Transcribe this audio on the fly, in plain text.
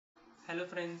Hello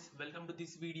friends, welcome to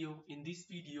this video. In this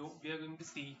video, we are going to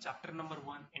see chapter number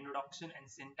 1, Introduction and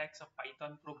Syntax of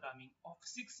Python Programming of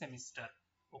 6th semester,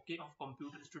 okay, of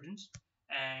computer students.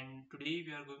 And today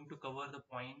we are going to cover the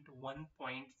point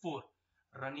 1.4,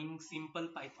 running simple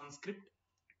Python script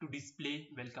to display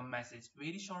welcome message.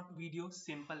 Very short video,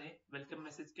 simple है. Welcome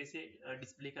message कैसे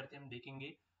display करते हैं हम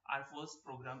देखेंगे. Our first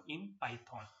program in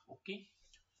Python, okay.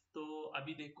 तो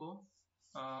अभी देखो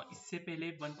इससे पहले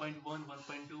 1.1,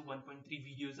 1.2, 1.3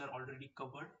 videos are already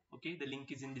covered. Okay, the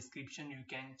link is in description. You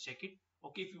can check it.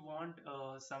 Okay, if you want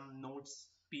some notes,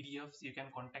 PDFs, you can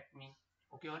contact me.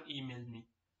 Okay, or email me.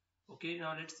 Okay,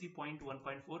 now let's see point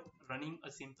 1.4, running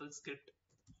a simple script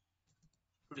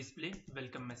to display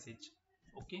welcome message.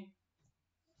 Okay,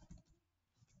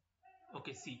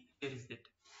 okay, see, here is it.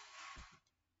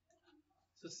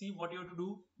 So see what you have to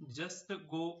do. Just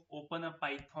go open a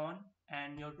Python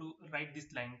and you have to write this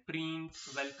line, print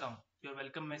welcome. Your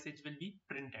welcome message will be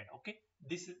printed. Okay,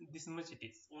 this much it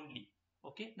is only.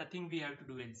 Okay, nothing we have to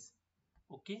do else.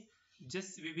 Okay,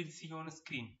 just we will see on a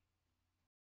screen.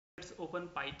 Let's open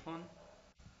Python.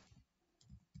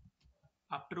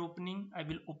 After opening, I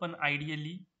will open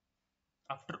ideally.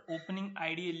 After opening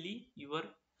ideally, your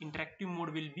interactive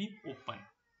mode will be open.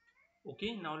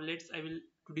 Okay, now I will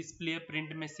to display a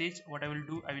print message. What I will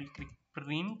do, I will click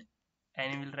print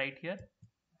and I will write here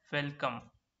welcome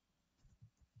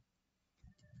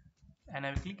and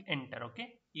I will click enter. Okay,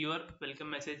 your welcome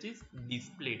message is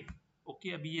displayed.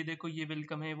 Okay, अभी ये देखो ये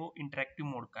welcome है वो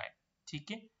interactive mode का है.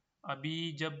 ठीक है,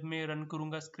 अभी जब मैं रन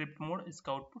करूंगा script mode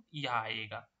इसका आउटपुट यहाँ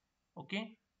आएगा. Okay,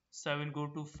 so I will go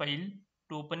to file.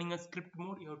 To opening a script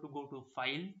mode you have to go to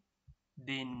file,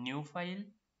 then new file.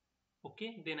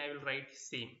 Okay, then I will write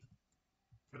same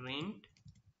print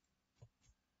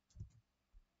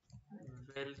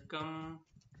welcome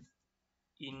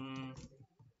in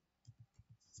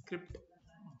script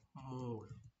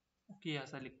mode. Okay,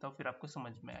 ऐसा लिखता हूँ फिर आपको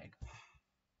समझ में आएगा.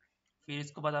 फिर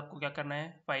इसके बाद आपको क्या करना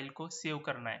है, फाइल को सेव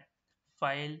करना है.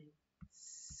 File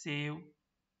save,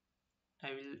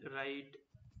 I will write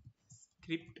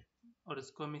script और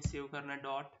इसको हमें सेव करना है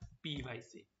 .py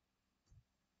से.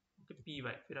 ओके, py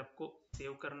फिर आपको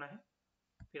सेव करना है,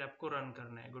 फिर आपको रन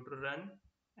करना है. Go to run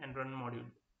and run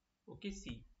module. Okay,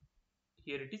 C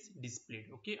here it is displayed.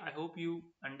 Okay, I hope you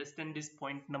understand this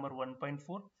point number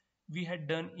 1.4. we had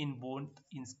done in both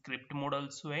in script mode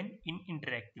also and in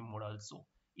interactive mode also.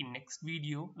 In next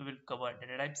video we will cover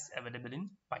data types available in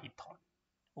Python.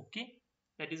 Okay,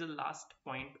 that is the last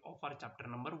point of our chapter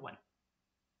number 1.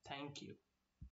 Thank you.